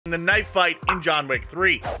the knife fight in John Wick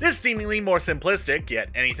 3. This seemingly more simplistic, yet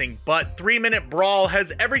anything but 3-minute brawl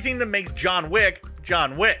has everything that makes John Wick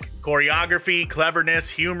John Wick. Choreography, cleverness,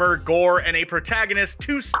 humor, gore, and a protagonist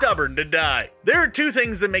too stubborn to die. There are two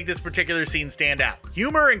things that make this particular scene stand out: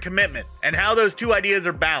 humor and commitment, and how those two ideas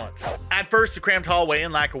are balanced. At first, the cramped hallway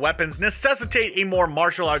and lack of weapons necessitate a more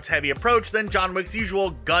martial arts heavy approach than John Wick's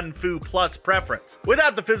usual gun-fu plus preference.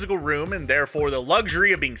 Without the physical room and therefore the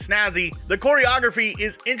luxury of being snazzy, the choreography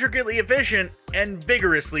is intricately efficient and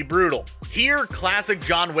vigorously brutal. Here, classic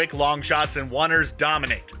John Wick long shots and oneers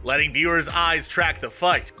dominate, letting viewers' eyes track the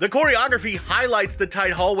fight. The choreography highlights the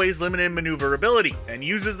tight hallway's limited maneuverability and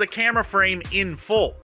uses the camera frame in full.